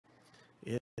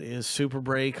This Super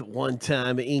Break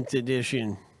one-time inked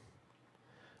edition.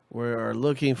 We are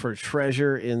looking for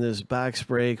treasure in this box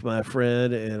break, my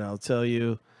friend, and I'll tell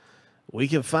you, we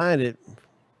can find it.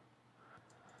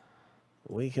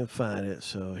 We can find it.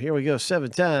 So here we go, 7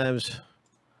 times.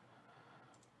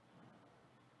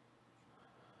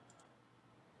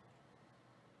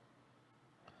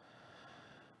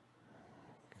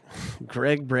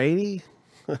 Greg Brady?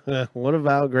 What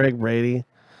about Greg Brady?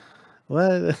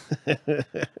 What?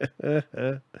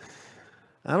 I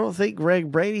don't think Greg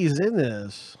Brady's in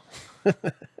this.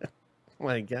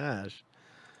 My gosh.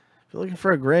 If you're looking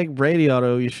for a Greg Brady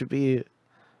auto, you should be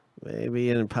maybe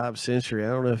in Pop Century. I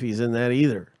don't know if he's in that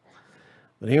either.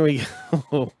 But here we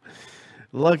go.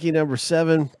 Lucky number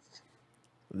 7.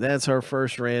 That's our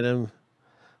first random.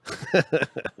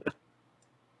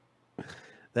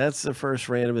 That's the first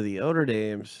random of the owner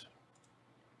names.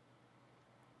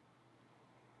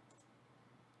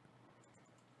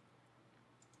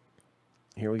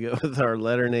 Here we go with our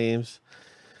letter names.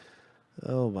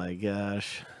 Oh my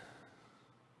gosh.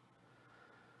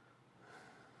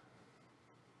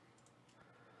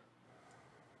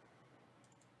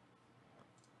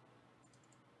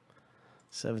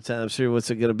 Seven times through, what's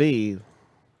it going to be?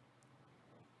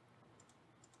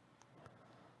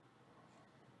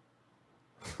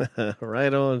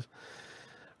 Right on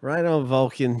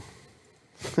Vulcan.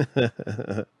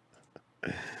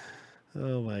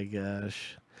 Oh my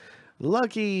gosh.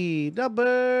 Lucky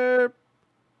number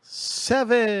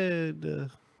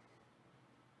 7.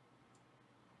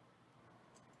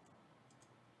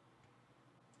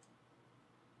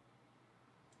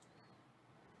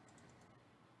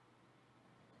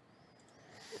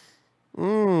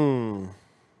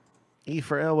 E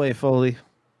for Elway, Foley.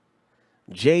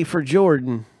 J for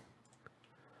Jordan.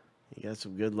 You got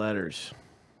some good letters.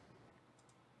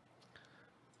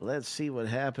 Let's see what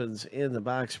happens in the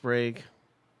box break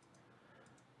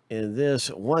in this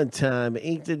one-time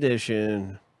inked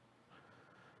edition.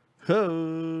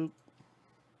 Hope.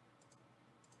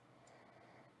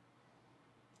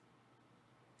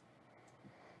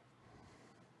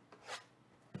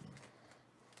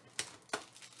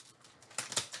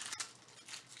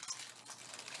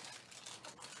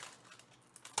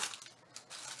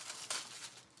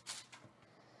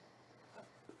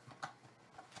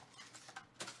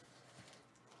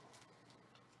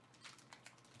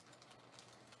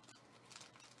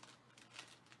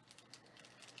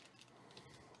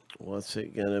 What's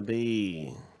it going to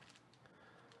be?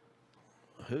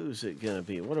 Who's it going to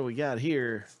be? What do we got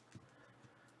here?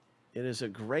 It is a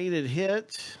graded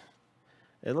hit.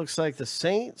 It looks like the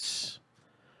Saints.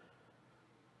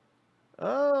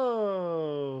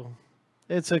 Oh,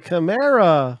 it's a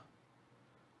Camara.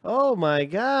 Oh my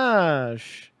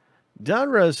gosh.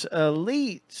 Dunras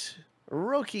Elite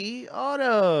Rookie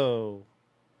Auto.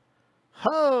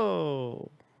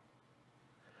 Ho.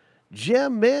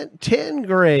 Gem Mint 10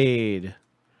 grade.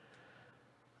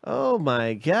 Oh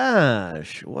my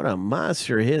gosh. What a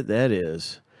monster hit that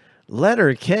is.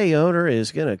 Letter K owner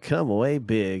is going to come away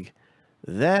big.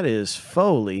 That is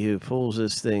Foley who pulls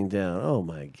this thing down. Oh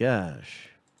my gosh.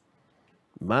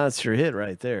 Monster hit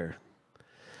right there.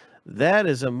 That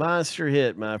is a monster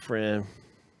hit, my friend.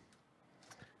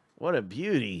 What a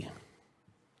beauty.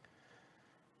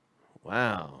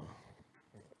 Wow.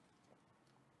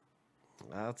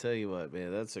 I'll tell you what, man,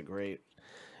 that's a great.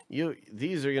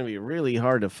 These are going to be really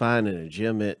hard to find in a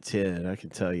Gem Mint 10. I can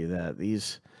tell you that.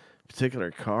 These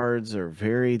particular cards are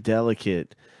very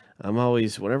delicate. I'm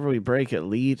always, whenever we break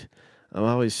Elite, I'm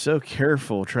always so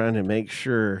careful trying to make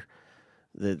sure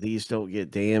that these don't get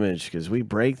damaged because we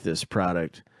break this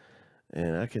product.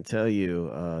 And I can tell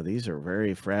you, these are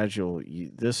very fragile.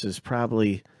 This is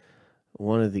probably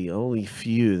one of the only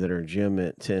few that are Gem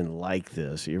Mint 10 like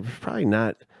this. You're probably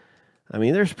not. I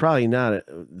mean, there's probably not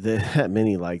that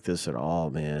many like this at all,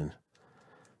 man.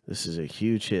 This is a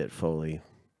huge hit, Foley.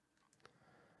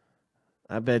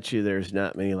 I bet you there's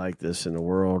not many like this in the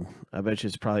world. I bet you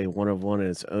it's probably one of one in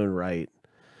its own right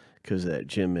because of that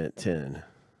Gem Mint 10.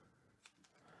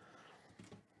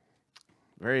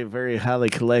 Very, very highly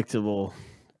collectible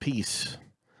piece.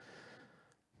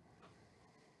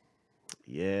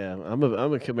 Yeah, I'm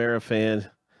a Camara fan.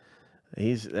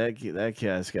 That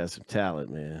guy's got some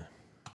talent, man.